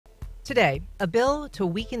Today, a bill to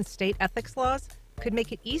weaken state ethics laws could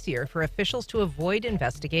make it easier for officials to avoid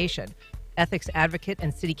investigation. Ethics advocate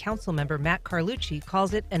and city council member Matt Carlucci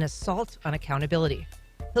calls it an assault on accountability.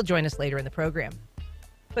 He'll join us later in the program.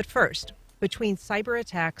 But first, between cyber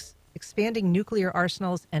attacks, expanding nuclear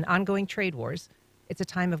arsenals, and ongoing trade wars, it's a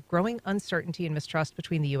time of growing uncertainty and mistrust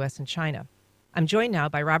between the U.S. and China. I'm joined now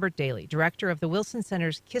by Robert Daly, director of the Wilson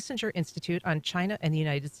Center's Kissinger Institute on China and the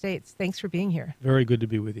United States. Thanks for being here. Very good to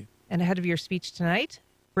be with you. And ahead of your speech tonight,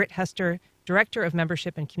 Britt Hester, Director of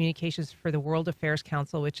Membership and Communications for the World Affairs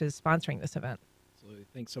Council, which is sponsoring this event. Absolutely.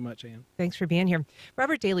 Thanks so much, Ann. Thanks for being here.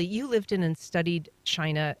 Robert Daly, you lived in and studied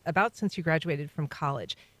China about since you graduated from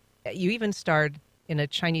college. You even starred in a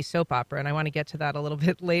Chinese soap opera, and I want to get to that a little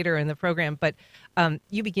bit later in the program. But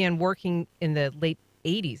you began working in the late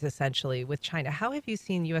 80s, essentially, with China. How have you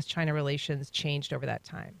seen U.S.-China relations changed over that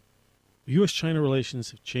time? U.S.-China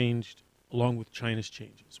relations have changed along with China's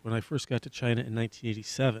changes. When I first got to China in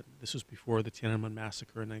 1987, this was before the Tiananmen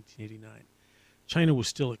massacre in 1989, China was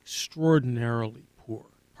still extraordinarily poor.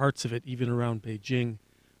 Parts of it, even around Beijing,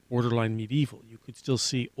 borderline medieval. You could still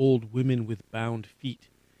see old women with bound feet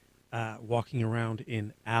walking around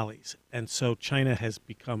in alleys. And so China has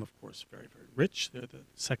become, of course, very, very rich. They're the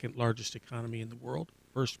second largest economy in the world,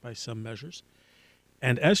 first by some measures.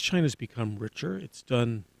 And as China's become richer, it's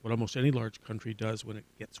done what almost any large country does when it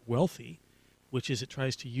gets wealthy, which is it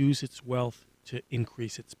tries to use its wealth to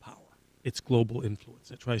increase its power, its global influence.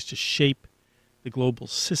 It tries to shape the global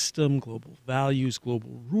system, global values,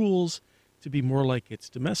 global rules to be more like its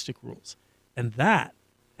domestic rules. And that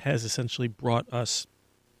has essentially brought us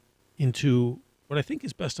into what I think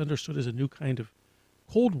is best understood as a new kind of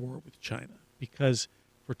Cold War with China. Because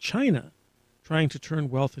for China, trying to turn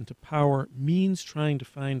wealth into power means trying to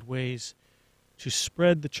find ways to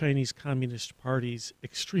spread the Chinese Communist Party's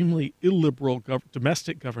extremely illiberal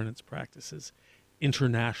domestic governance practices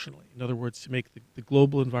internationally. In other words, to make the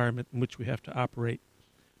global environment in which we have to operate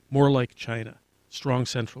more like China. Strong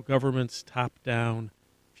central governments, top-down,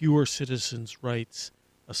 fewer citizens' rights,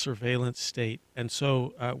 a surveillance state. And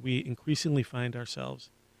so we increasingly find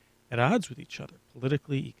ourselves at odds with each other,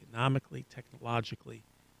 politically, economically, technologically,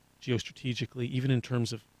 geostrategically, even in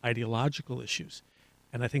terms of ideological issues.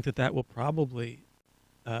 And I think that that will probably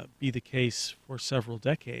be the case for several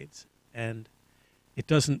decades. And it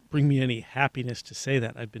doesn't bring me any happiness to say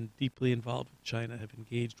that. I've been deeply involved with China, have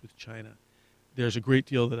engaged with China. There's a great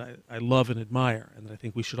deal that I love and admire, and that I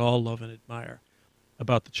think we should all love and admire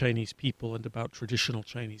about the Chinese people and about traditional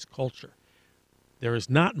Chinese culture. There is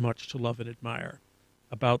not much to love and admire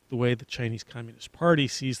about the way the Chinese Communist Party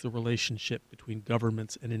sees the relationship between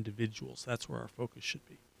governments and individuals. That's where our focus should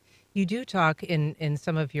be. You do talk in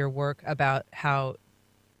some of your work about how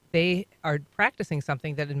they are practicing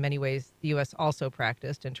something that in many ways the U.S. also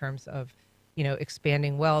practiced in terms of,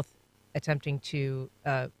 expanding wealth, attempting to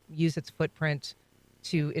use its footprint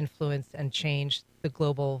to influence and change the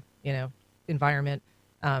global, environment,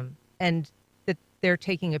 and that they're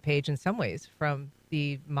taking a page in some ways from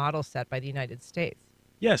the model set by the United States.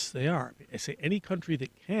 Yes, they are. I say any country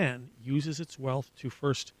that can uses its wealth to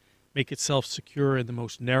first make itself secure in the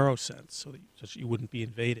most narrow sense so that you wouldn't be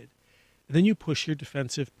invaded. And then you push your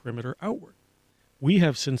defensive perimeter outward. We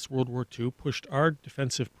have, since World War II, pushed our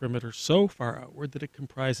defensive perimeter so far outward that it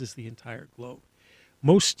comprises the entire globe.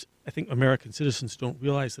 Most, I think, American citizens don't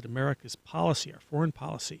realize that America's policy, our foreign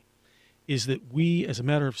policy, is that we, as a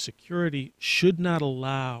matter of security, should not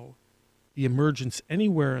allow the emergence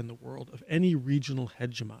anywhere in the world of any regional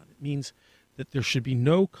hegemon. It means that there should be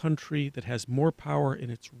no country that has more power in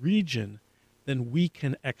its region than we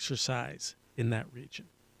can exercise in that region.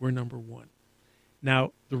 We're number one.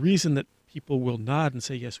 Now, the reason that people will nod and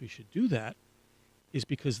say, yes, we should do that, is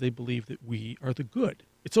because they believe that we are the good.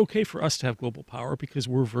 It's okay for us to have global power because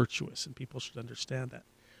we're virtuous, and people should understand that.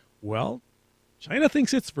 Well, China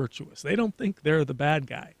thinks it's virtuous. They don't think they're the bad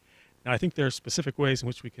guy. Now, I think there are specific ways in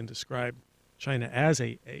which we can describe China as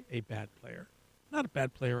a bad player. Not a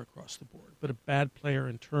bad player across the board, but a bad player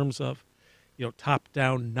in terms of,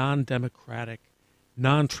 top-down, non-democratic,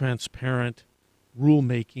 non-transparent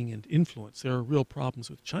rule-making and influence. There are real problems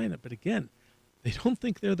with China, but again, they don't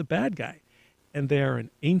think they're the bad guy. And they are an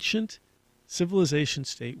ancient civilization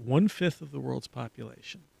state, 1/5 of the world's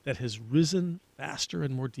population, that has risen faster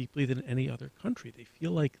and more deeply than any other country. They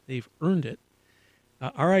feel like they've earned it.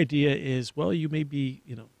 Our idea is, well, you may be,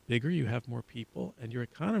 bigger, you have more people, and your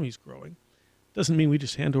economy's growing. Doesn't mean we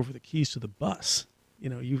just hand over the keys to the bus.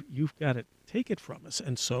 You've got to take it from us.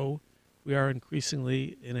 And so we are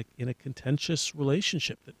increasingly in a contentious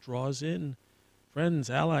relationship that draws in friends,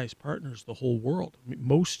 allies, partners, the whole world. I mean,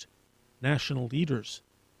 most national leaders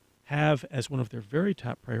have as one of their very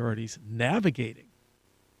top priorities navigating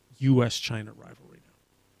U.S.-China rivalry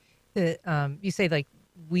now. You say like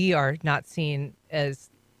we are not seen as,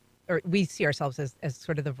 or we see ourselves as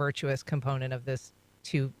sort of the virtuous component of this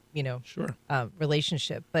two, Sure.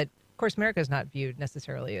 relationship. But of course, America is not viewed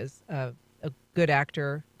necessarily as a good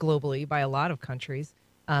actor globally by a lot of countries.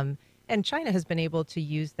 And China has been able to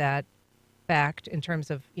use that fact in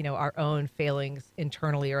terms of, our own failings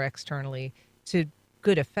internally or externally to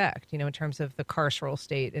good effect, in terms of the carceral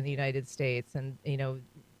state in the United States and,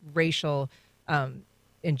 racial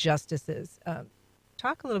injustices.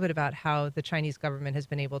 Talk a little bit about how the Chinese government has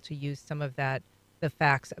been able to use some of that, the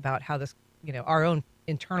facts about how this, our own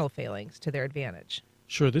internal failings to their advantage.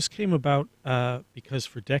 Sure. This came about because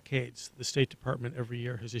for decades, the State Department every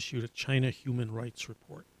year has issued a China Human Rights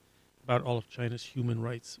Report about all of China's human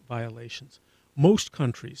rights violations. Most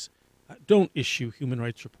countries don't issue human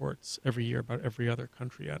rights reports every year about every other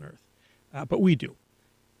country on earth, but we do.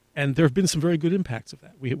 And there have been some very good impacts of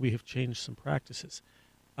that. We have changed some practices.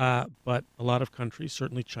 But a lot of countries,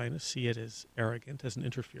 certainly China, see it as arrogant, as an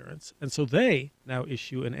interference. And so they now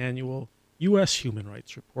issue an annual U.S. human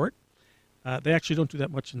rights report. They actually don't do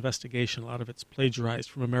that much investigation. A lot of it's plagiarized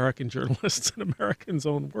from American journalists and Americans'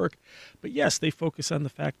 own work. But yes, they focus on the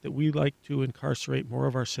fact that we like to incarcerate more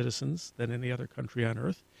of our citizens than any other country on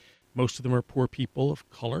earth. Most of them are poor people of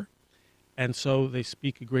color. And so they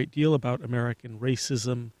speak a great deal about American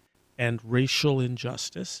racism and racial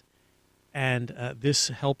injustice. And this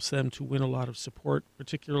helps them to win a lot of support,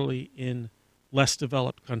 particularly in less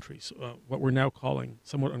developed countries, what we're now calling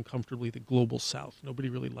somewhat uncomfortably the global south. Nobody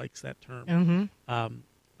really likes that term,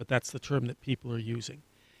 but that's the term that people are using.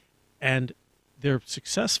 And they're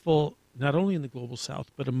successful not only in the global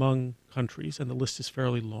south, but among countries, and the list is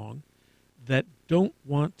fairly long, that don't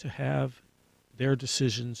want to have their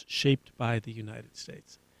decisions shaped by the United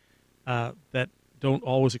States, that don't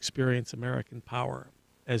always experience American power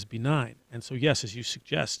as benign. And so, yes, as you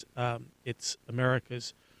suggest, it's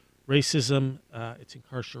America's racism, its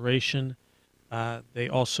incarceration. They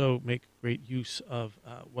also make great use of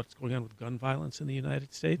what's going on with gun violence in the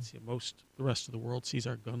United States. The rest of the world sees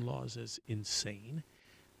our gun laws as insane,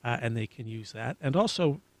 and they can use that. And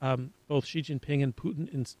also, both Xi Jinping and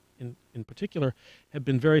Putin in particular have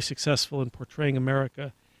been very successful in portraying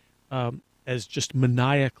America as just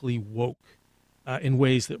maniacally woke in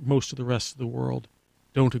ways that most of the rest of the world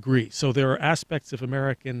don't agree. So there are aspects of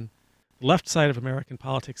the left side of American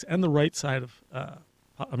politics and the right side of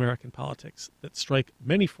American politics that strike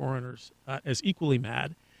many foreigners as equally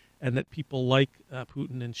mad, and that people like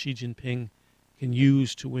Putin and Xi Jinping can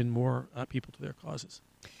use to win more people to their causes.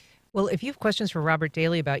 Well, if you have questions for Robert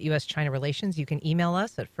Daly about U.S.-China relations, you can email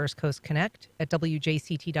us at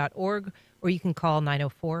firstcoastconnect@wjct.org, or you can call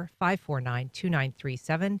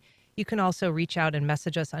 904-549-2937. You can also reach out and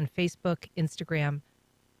message us on Facebook, Instagram,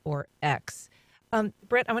 or X.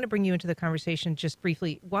 Brett, I want to bring you into the conversation just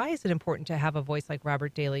briefly. Why is it important to have a voice like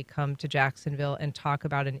Robert Daly come to Jacksonville and talk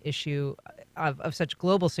about an issue of such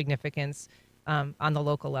global significance on the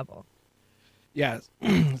local level? Yeah.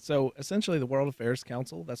 So essentially the World Affairs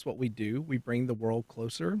Council, that's what we do. We bring the world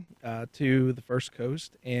closer to the First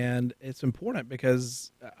Coast. And it's important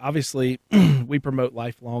because obviously we promote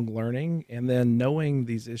lifelong learning, and then knowing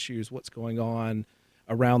these issues, what's going on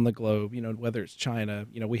around the globe, whether it's China,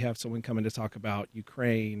 we have someone coming to talk about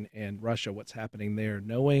Ukraine and Russia, what's happening there,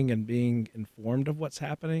 knowing and being informed of what's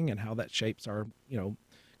happening and how that shapes our,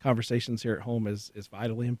 conversations here at home is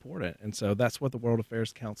vitally important. And so that's what the World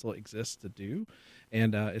Affairs Council exists to do.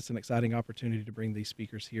 And it's an exciting opportunity to bring these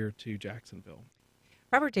speakers here to Jacksonville.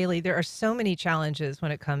 Robert Daly, there are so many challenges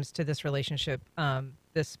when it comes to this relationship.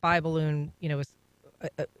 The spy balloon, was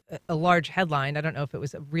a large headline. I don't know if it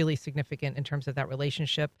was really significant in terms of that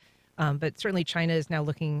relationship, but certainly China is now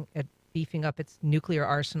looking at beefing up its nuclear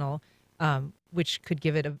arsenal, which could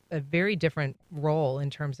give it a very different role in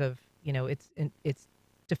terms of its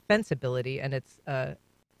defensibility and its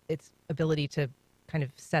ability to kind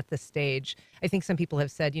of set the stage. I think some people have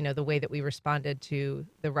said, the way that we responded to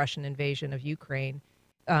the Russian invasion of Ukraine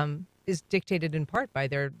is dictated in part by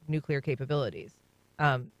their nuclear capabilities.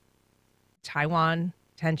 Taiwan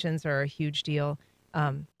tensions are a huge deal.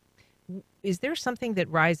 Is there something that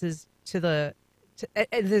rises to there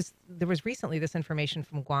was recently this information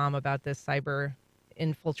from Guam about this cyber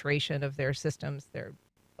infiltration of their systems, their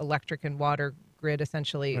electric and water grid,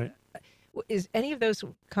 essentially. Right. Is any of those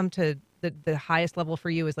come to the highest level for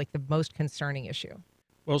you as like the most concerning issue?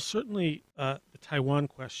 Well, certainly the Taiwan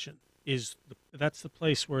question that's the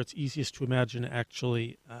place where it's easiest to imagine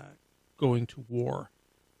actually going to war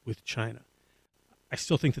with China. I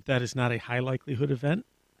still think that is not a high likelihood event.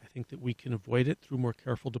 I think that we can avoid it through more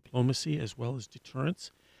careful diplomacy as well as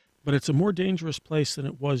deterrence. But it's a more dangerous place than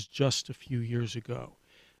it was just a few years ago.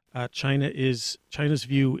 China's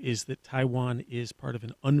view is that Taiwan is part of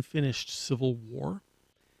an unfinished civil war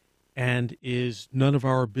and is none of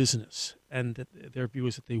our business. And that their view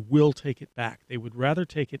is that they will take it back. They would rather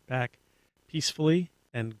take it back peacefully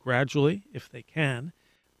and gradually if they can,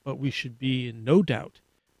 but we should be in no doubt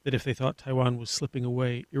that if they thought Taiwan was slipping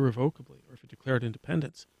away irrevocably, or if it declared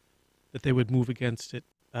independence, that they would move against it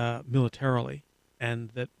militarily, and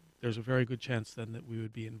that there's a very good chance then that we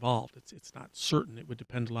would be involved. It's not certain. It would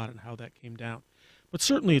depend a lot on how that came down. But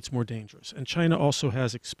certainly it's more dangerous. And China also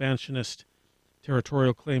has expansionist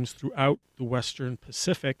territorial claims throughout the Western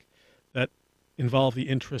Pacific that involve the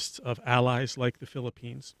interests of allies like the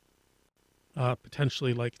Philippines,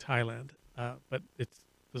 potentially like Thailand. But it's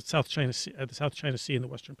the South China Sea and the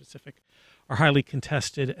Western Pacific are highly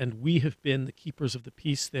contested, and we have been the keepers of the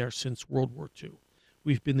peace there since World War II.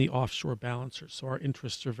 We've been the offshore balancers, so our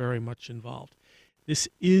interests are very much involved. This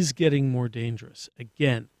is getting more dangerous.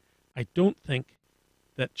 Again, I don't think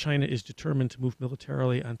that China is determined to move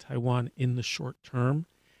militarily on Taiwan in the short term,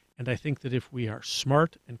 and I think that if we are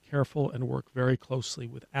smart and careful and work very closely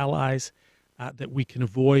with allies, that we can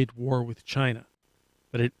avoid war with China.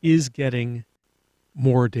 But it is getting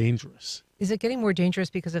more dangerous. Is it getting more dangerous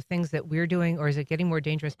because of things that we're doing, or is it getting more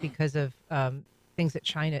dangerous because of things that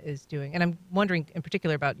China is doing? And I'm wondering in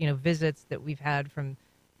particular about, visits that we've had from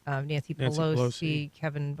Nancy Pelosi,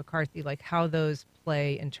 Kevin McCarthy, like how those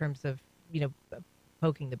play in terms of,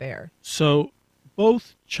 poking the bear. So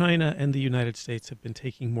both China and the United States have been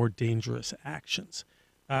taking more dangerous actions.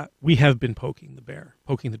 We have been poking the bear,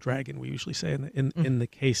 poking the dragon, we usually say in the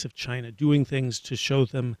case of China, doing things to show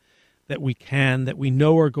them that we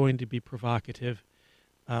know are going to be provocative,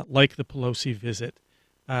 like the Pelosi visit,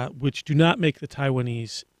 which do not make the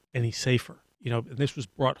Taiwanese any safer. And this was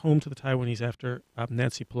brought home to the Taiwanese after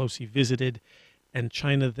Nancy Pelosi visited, and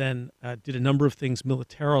China then did a number of things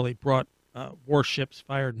militarily, brought warships,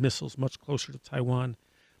 fired missiles much closer to Taiwan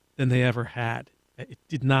than they ever had. It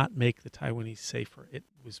did not make the Taiwanese safer. It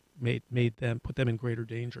was put them in greater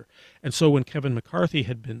danger. And so when Kevin McCarthy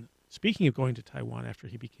had been speaking of going to Taiwan after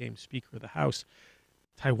he became Speaker of the House,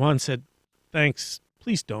 Taiwan said, "Thanks,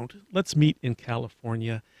 please don't. Let's meet in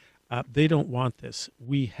California." They don't want this.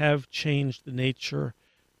 We have changed the nature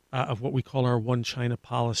of what we call our One China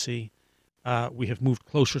policy. We have moved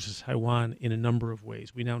closer to Taiwan in a number of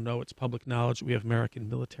ways. We now know, it's public knowledge, we have American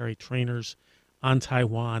military trainers on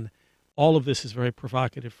Taiwan. All of this is very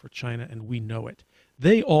provocative for China, and we know it.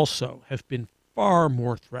 They also have been far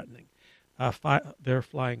more threatening. They're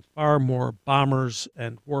flying far more bombers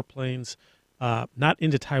and warplanes, not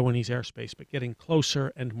into Taiwanese airspace, but getting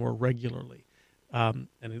closer and more regularly. And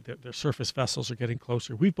their surface vessels are getting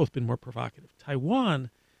closer. We've both been more provocative. Taiwan,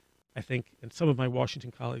 I think, and some of my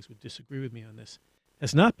Washington colleagues would disagree with me on this,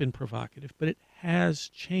 has not been provocative, but it has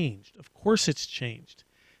changed. Of course it's changed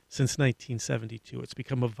since 1972. It's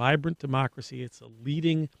become a vibrant democracy. It's a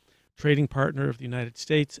leading trading partner of the United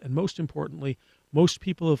States. And most importantly, most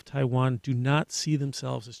people of Taiwan do not see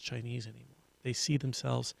themselves as Chinese anymore. They see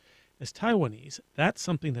themselves as Taiwanese. That's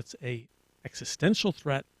something that's an existential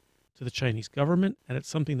threat to the Chinese government, and it's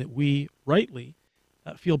something that we rightly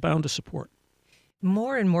feel bound to support.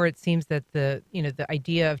 More and more, it seems that the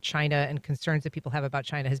idea of China and concerns that people have about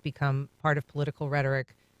China has become part of political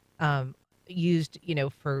rhetoric, used,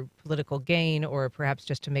 for political gain or perhaps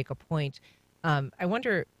just to make a point. I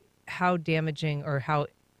wonder how damaging or how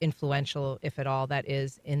influential, if at all, that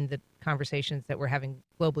is in the conversations that we're having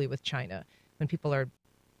globally with China, when people are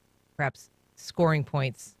perhaps scoring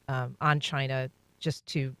points on China just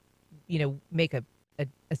to, make a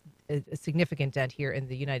significant dent here in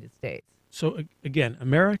the United States. So again,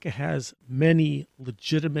 America has many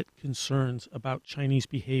legitimate concerns about Chinese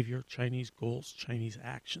behavior, Chinese goals, Chinese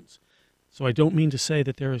actions. So I don't mean to say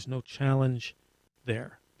that there is no challenge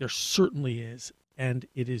there. There certainly is, and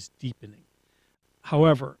it is deepening.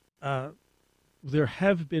 However,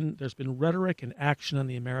 there's been rhetoric and action on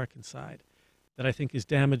the American side that I think is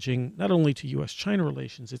damaging not only to U.S.-China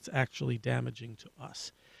relations, it's actually damaging to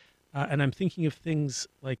us. And I'm thinking of things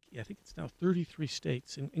like, I think it's now 33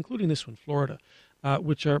 states, including this one, Florida,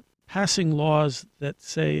 which are passing laws that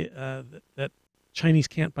say that Chinese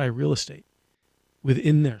can't buy real estate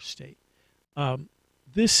within their state.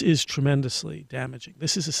 This is tremendously damaging.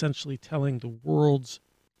 This is essentially telling the world's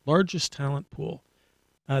largest talent pool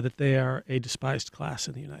that they are a despised class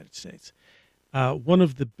in the United States. One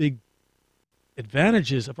of the big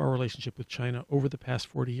advantages of our relationship with China over the past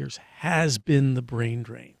 40 years has been the brain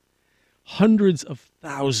drain. Hundreds of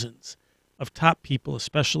thousands of top people,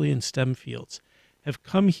 especially in STEM fields, have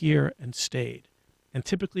come here and stayed. And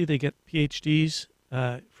typically they get PhDs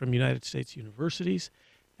from United States universities,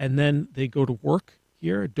 and then they go to work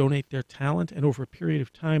here, donate their talent, and over a period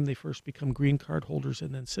of time, they first become green card holders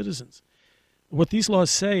and then citizens. What these laws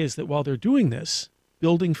say is that while they're doing this,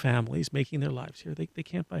 building families, making their lives here, they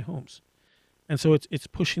can't buy homes. And so it's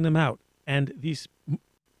pushing them out. And these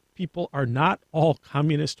people are not all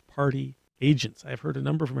Communist Party agents. I've heard a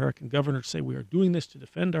number of American governors say we are doing this to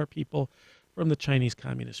defend our people from the Chinese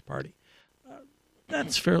Communist Party.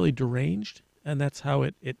 That's fairly deranged, and that's how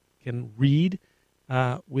it can read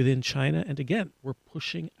within China. And again, we're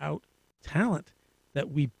pushing out talent that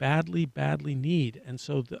we badly, badly need. And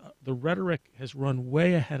so the rhetoric has run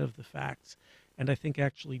way ahead of the facts, and I think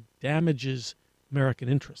actually damages American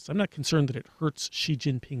interests. I'm not concerned that it hurts Xi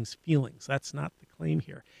Jinping's feelings. That's not the claim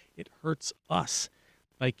here. It hurts us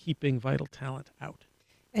by keeping vital talent out.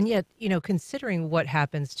 And yet, considering what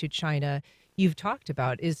happens to China, you've talked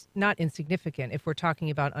about is not insignificant. If we're talking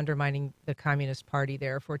about undermining the Communist Party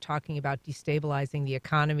there, if we're talking about destabilizing the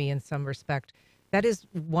economy in some respect, that is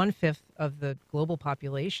 1/5 of the global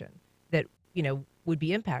population that, would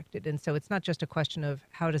be impacted. And so it's not just a question of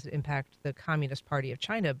how does it impact the Communist Party of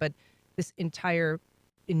China, but this entire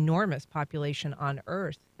enormous population on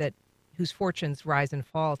Earth whose fortunes rise and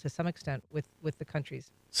fall to some extent with the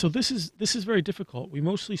countries. So this is very difficult. We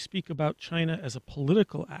mostly speak about China as a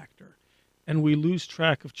political actor, and we lose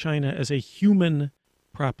track of China as a human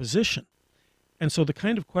proposition. And so the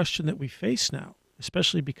kind of question that we face now,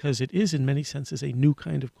 especially because it is in many senses a new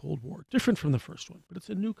kind of Cold War, different from the first one, but it's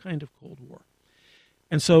a new kind of Cold War.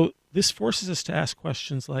 And so this forces us to ask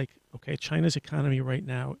questions like, okay, China's economy right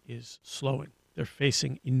now is slowing. They're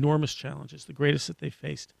facing enormous challenges, the greatest that they've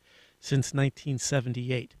faced since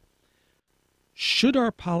 1978. Should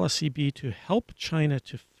our policy be to help China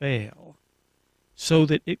to fail so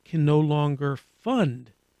that it can no longer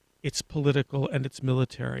fund its political and its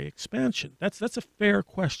military expansion? That's a fair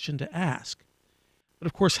question to ask. But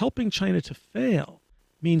of course, helping China to fail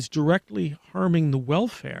means directly harming the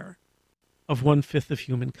welfare of 1/5 of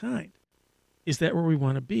humankind. Is that where we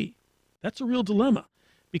want to be? That's a real dilemma,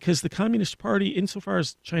 because the Communist Party, insofar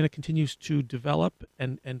as China continues to develop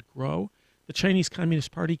and grow, the Chinese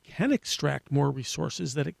Communist Party can extract more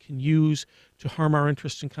resources that it can use to harm our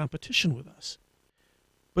interests in competition with us.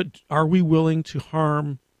 But are we willing to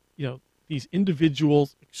harm, these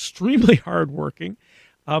individuals, extremely hardworking?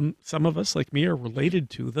 Some of us, like me, are related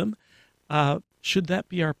to them. Should that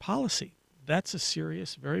be our policy? That's a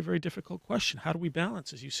serious, very, very difficult question. How do we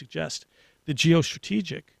balance, as you suggest, the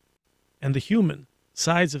geostrategic and the human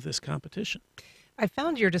sides of this competition? I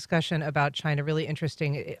found your discussion about China really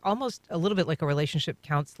interesting, almost a little bit like a relationship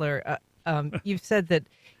counselor. You've said that,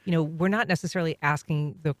 we're not necessarily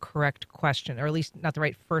asking the correct question, or at least not the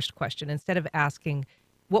right first question. Instead of asking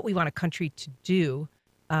what we want a country to do,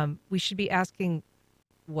 we should be asking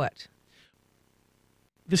what?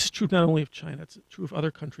 This is true not only of China, it's true of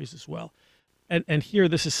other countries as well. And here,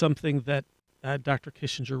 this is something that Dr.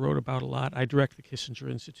 Kissinger wrote about a lot. I direct the Kissinger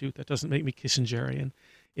Institute. That doesn't make me Kissingerian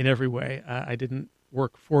in every way. I didn't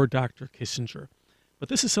work for Dr. Kissinger. But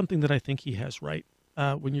this is something that I think he has right.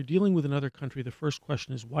 When you're dealing with another country, the first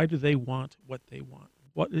question is, why do they want what they want?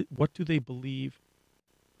 What do they believe,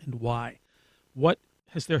 and why? What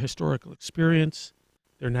has their historical experience,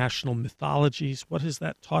 their national mythologies, what has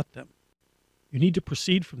that taught them? You need to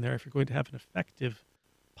proceed from there if you're going to have an effective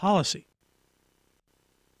policy.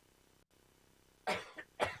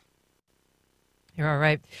 You're all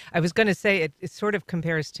right. I was going to say it sort of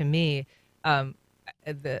compares to me.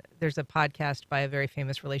 There's a podcast by a very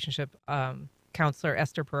famous relationship counselor,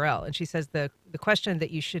 Esther Perel, and she says the question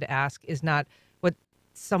that you should ask is not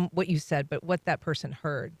what you said, but what that person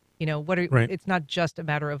heard. Right. It's not just a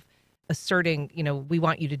matter of asserting, we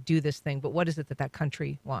want you to do this thing, but what is it that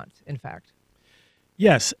country wants, in fact?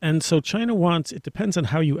 Yes, and so China wants, it depends on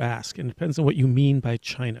how you ask, and it depends on what you mean by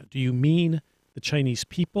China. Do you mean the Chinese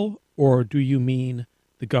people, or do you mean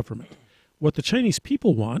the government? What the Chinese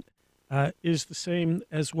people want is the same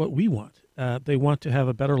as what we want. They want to have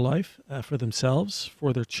a better life for themselves,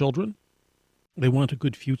 for their children. They want a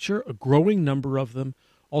good future. A growing number of them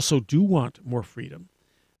also do want more freedom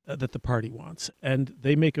that the party wants. And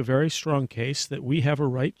they make a very strong case that we have a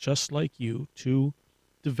right, just like you, to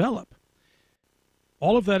develop.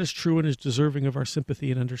 All of that is true and is deserving of our sympathy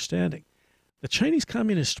and understanding. The Chinese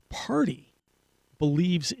Communist Party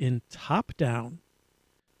believes in top-down,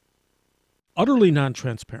 utterly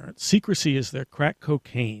non-transparent, secrecy is their crack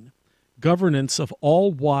cocaine, governance of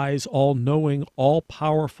all-wise, all-knowing,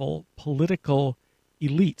 all-powerful political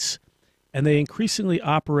elites. And they increasingly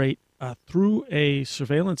operate through a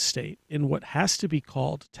surveillance state in what has to be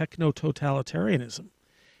called techno-totalitarianism.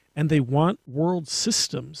 And they want world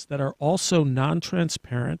systems that are also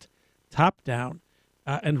non-transparent, top-down,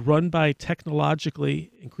 and run by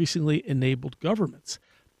technologically increasingly enabled governments.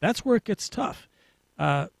 That's where it gets tough,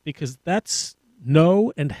 because that's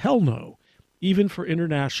no and hell no, even for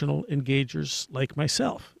international engagers like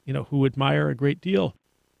myself, who admire a great deal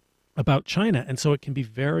about China. And so it can be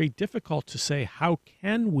very difficult to say, how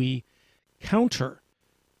can we counter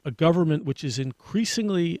a government which is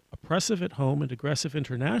increasingly oppressive at home and aggressive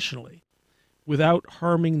internationally without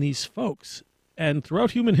harming these folks? And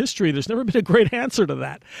throughout human history, there's never been a great answer to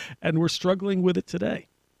that. And we're struggling with it today.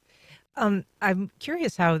 I'm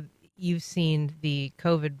curious how you've seen the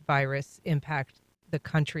COVID virus impact the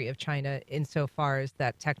country of China insofar as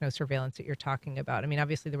that techno surveillance that you're talking about. I mean,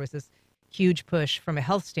 obviously there was this huge push from a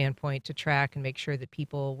health standpoint to track and make sure that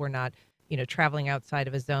people were not, traveling outside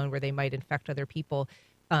of a zone where they might infect other people.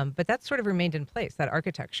 But that sort of remained in place, that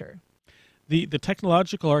architecture. The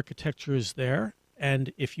technological architecture is there.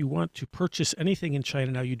 And if you want to purchase anything in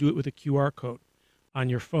China now, you do it with a QR code on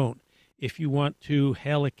your phone. If you want to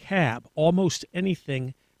hail a cab, almost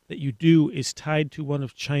anything that you do is tied to one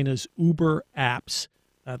of China's Uber apps.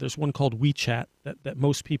 There's one called WeChat that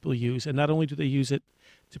most people use. And not only do they use it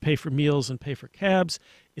to pay for meals and pay for cabs,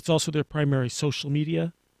 it's also their primary social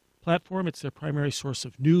media platform. It's their primary source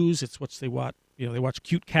of news. It's what they watch. They watch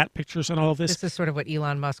cute cat pictures and all of this. This is sort of what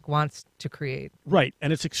Elon Musk wants to create. Right.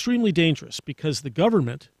 And it's extremely dangerous because the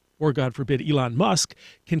government, or God forbid, Elon Musk,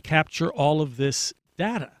 can capture all of this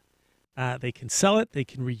data. They can sell it. They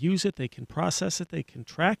can reuse it. They can process it. They can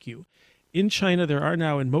track you. In China, there are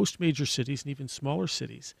now in most major cities and even smaller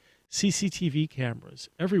cities, CCTV cameras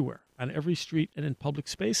everywhere, on every street and in public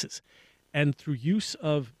spaces. And through use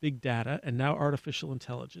of big data and now artificial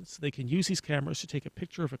intelligence, they can use these cameras to take a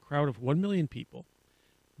picture of a crowd of 1 million people,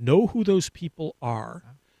 know who those people are,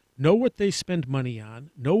 know what they spend money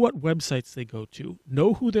on, know what websites they go to,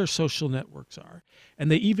 know who their social networks are. And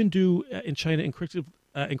they even do, in China,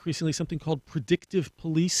 increasingly something called predictive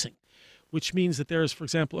policing, which means that there is, for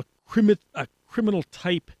example, a criminal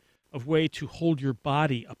type of way to hold your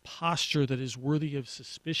body, a posture that is worthy of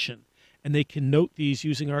suspicion. And they can note these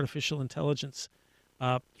using artificial intelligence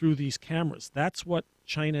through these cameras. That's what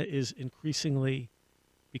China is increasingly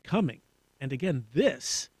becoming. And again,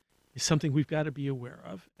 this is something we've got to be aware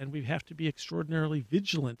of, and we have to be extraordinarily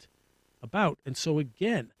vigilant about. And so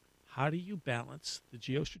again, how do you balance the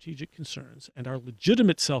geostrategic concerns and our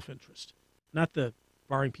legitimate self-interest, not the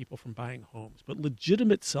barring people from buying homes, but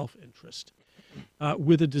legitimate self-interest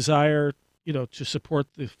with a desire, to support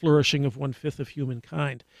the flourishing of 1/5 of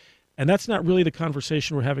humankind? And that's not really the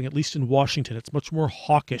conversation we're having, at least in Washington. It's much more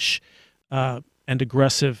hawkish and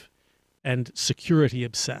aggressive and security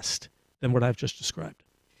obsessed than what I've just described.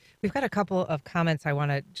 We've got a couple of comments I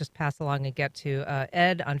want to just pass along and get to.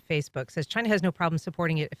 Ed on Facebook says, China has no problem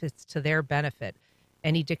supporting it if it's to their benefit,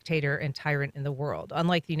 any dictator and tyrant in the world.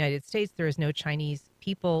 Unlike the United States, there is no Chinese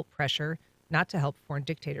people pressure not to help foreign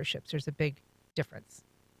dictatorships. There's a big difference.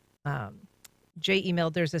 Jay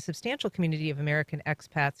emailed, there's a substantial community of American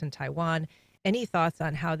expats in Taiwan. Any thoughts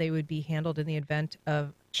on how they would be handled in the event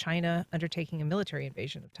of China undertaking a military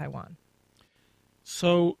invasion of Taiwan?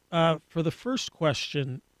 So for the first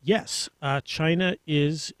question, yes, China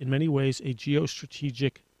is in many ways a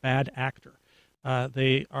geostrategic bad actor.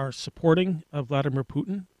 They are supporting Vladimir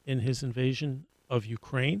Putin in his invasion of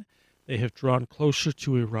Ukraine. They have drawn closer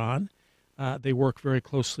to Iran. They work very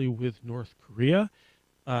closely with North Korea,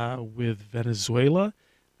 with Venezuela.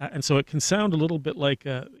 And so it can sound a little bit like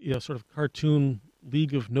a sort of cartoon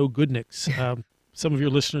League of No Goodniks. Some of your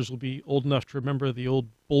listeners will be old enough to remember the old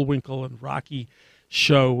Bullwinkle and Rocky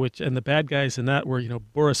show, and the bad guys in that were,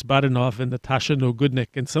 Boris Badenov and Natasha No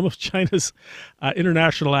Goodnik. And some of China's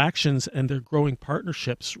international actions and their growing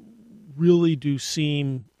partnerships really do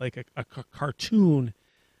seem like a cartoon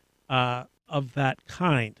of that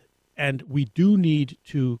kind. And we do need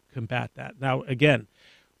to combat that. Now, again,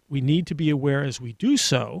 we need to be aware as we do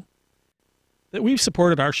so that we've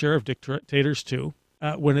supported our share of dictators too,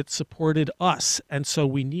 when it supported us. And so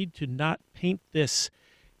we need to not paint this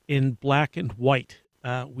in black and white.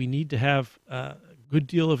 We need to have a good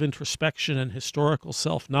deal of introspection and historical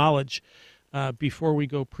self-knowledge before we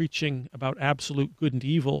go preaching about absolute good and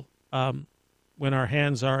evil when our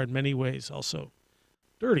hands are in many ways also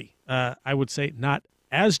dirty. I would say not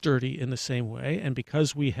as dirty in the same way. And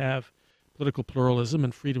because we have political pluralism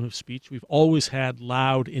and freedom of speech, we've always had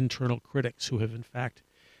loud internal critics who have, in fact,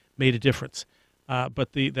 made a difference.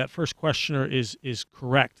 But that first questioner is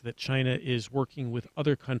correct, that China is working with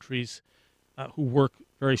other countries who work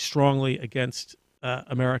very strongly against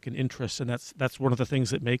American interests, and that's one of the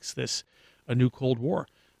things that makes this a new Cold War.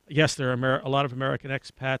 Yes, there are a lot of American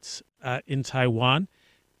expats in Taiwan,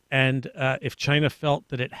 and if China felt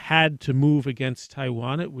that it had to move against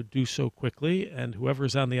Taiwan, it would do so quickly, and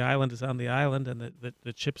whoever's on the island is on the island, and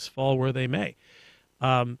the chips fall where they may.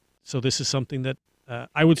 So this is something that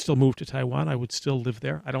I would still move to Taiwan. I would still live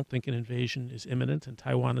there. I don't think an invasion is imminent, and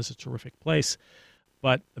Taiwan is a terrific place.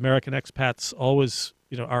 But American expats always,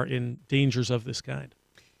 are in dangers of this kind.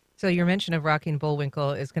 So your mention of Rocking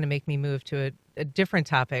Bullwinkle is going to make me move to a different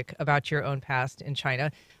topic about your own past in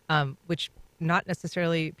China, which not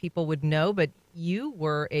necessarily people would know, but you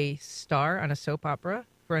were a star on a soap opera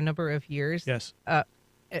for a number of years. Yes.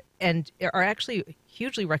 And are actually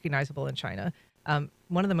hugely recognizable in China.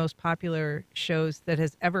 One of the most popular shows that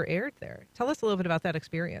has ever aired there. Tell us a little bit about that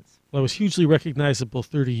experience. Well, I was hugely recognizable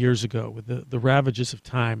 30 years ago with the ravages of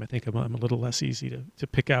time. I think I'm a little less easy to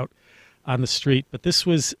pick out on the street. But this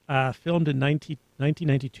was filmed in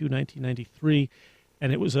 1992, 1993,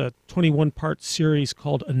 and it was a 21-part series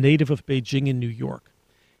called A Native of Beijing in New York.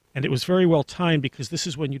 And it was very well timed because this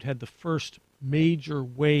is when you'd had the first major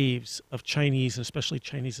waves of Chinese, and especially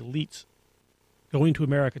Chinese elites, going to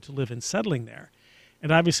America to live and settling there.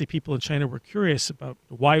 And obviously people in China were curious about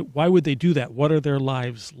why would they do that? What are their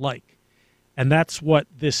lives like? And that's what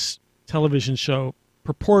this television show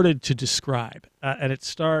purported to describe. And it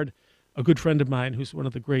starred a good friend of mine who's one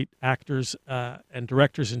of the great actors and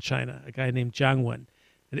directors in China, a guy named Jiang Wen.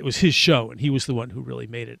 And it was his show, and he was the one who really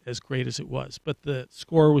made it as great as it was. But the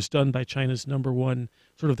score was done by China's number one,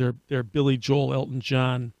 sort of their Billy Joel, Elton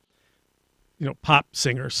John, pop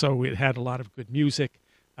singer. So it had a lot of good music.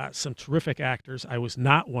 Some terrific actors. I was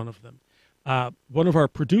not one of them. One of our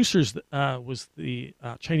producers was the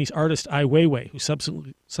Chinese artist Ai Weiwei, who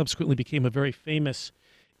subsequently became a very famous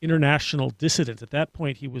international dissident. At that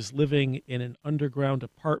point, he was living in an underground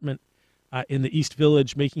apartment in the East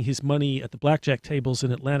Village, making his money at the blackjack tables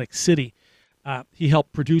in Atlantic City. He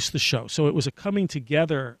helped produce the show. So it was a coming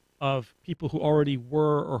together of people who already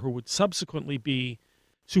were or who would subsequently be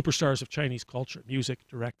superstars of Chinese culture, music,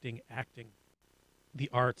 directing, acting, the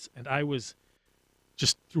arts. And I was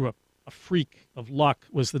just through a freak of luck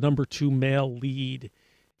was the number 2 male lead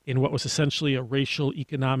in what was essentially a racial,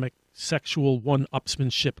 economic, sexual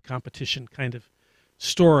one-upsmanship competition kind of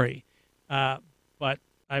story. But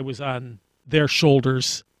I was on their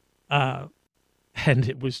shoulders, and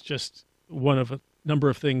it was just one of a number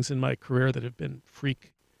of things in my career that have been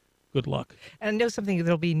freak good luck. And I know something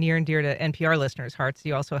that'll be near and dear to NPR listeners' hearts.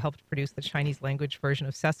 You also helped produce the Chinese language version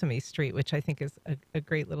of Sesame Street, which I think is a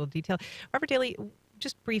great little detail. Robert Daly,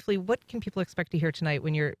 just briefly, what can people expect to hear tonight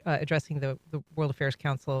when you're addressing the World Affairs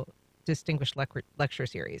Council Distinguished Lecture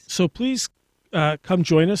Series? So please come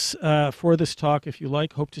join us for this talk if you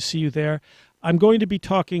like. Hope to see you there. I'm going to be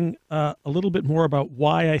talking a little bit more about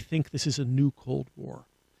why I think this is a new Cold War,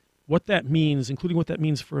 what that means, including what that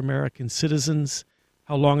means for American citizens,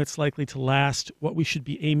 how long it's likely to last, what we should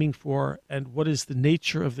be aiming for, and what is the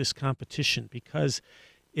nature of this competition, because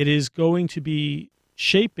it is going to be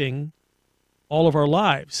shaping all of our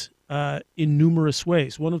lives in numerous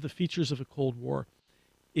ways. One of the features of a Cold War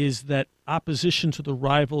is that opposition to the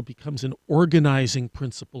rival becomes an organizing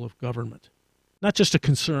principle of government, not just a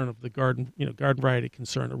concern of the garden variety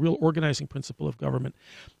concern, a real organizing principle of government,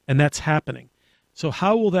 and that's happening. So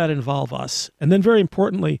how will that involve us? And then very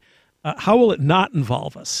importantly, how will it not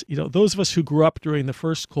involve us? Those of us who grew up during the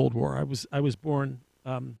first Cold War, I was born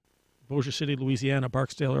Bossier City, Louisiana,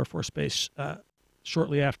 Barksdale Air Force Base,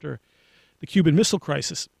 shortly after the Cuban Missile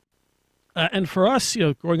Crisis. And for us,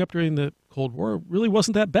 growing up during the Cold War really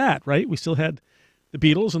wasn't that bad, right? We still had the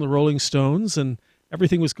Beatles and the Rolling Stones, and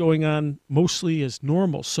everything was going on mostly as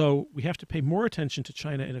normal. So we have to pay more attention to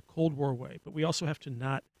China in a Cold War way, but we also have to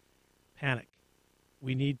not panic.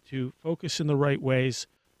 We need to focus in the right ways,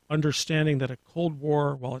 understanding that a Cold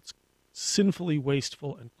War, while it's sinfully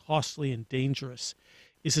wasteful and costly and dangerous,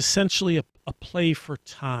 is essentially a play for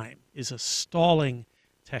time, is a stalling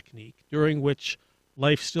technique during which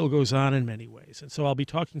life still goes on in many ways. And so I'll be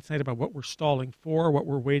talking tonight about what we're stalling for, what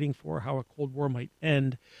we're waiting for, how a Cold War might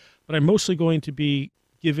end. But I'm mostly going to be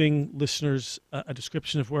giving listeners a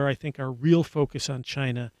description of where I think our real focus on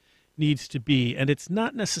China needs to be. And it's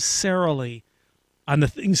not necessarily on the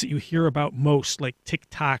things that you hear about most, like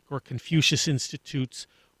TikTok or Confucius Institutes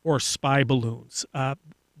or spy balloons.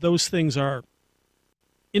 Those things are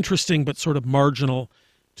interesting but sort of marginal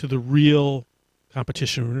to the real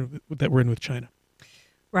competition that we're in with China.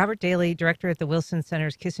 Robert Daly, director at the Wilson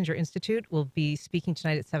Center's Kissinger Institute, will be speaking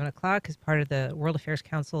tonight at 7 o'clock as part of the World Affairs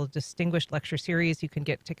Council Distinguished Lecture Series. You can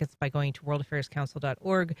get tickets by going to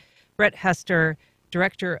worldaffairscouncil.org. Brett Hester,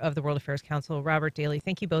 director of the World Affairs Council, Robert Daly,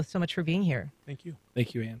 thank you both so much for being here. Thank you.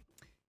 Thank you, Ann.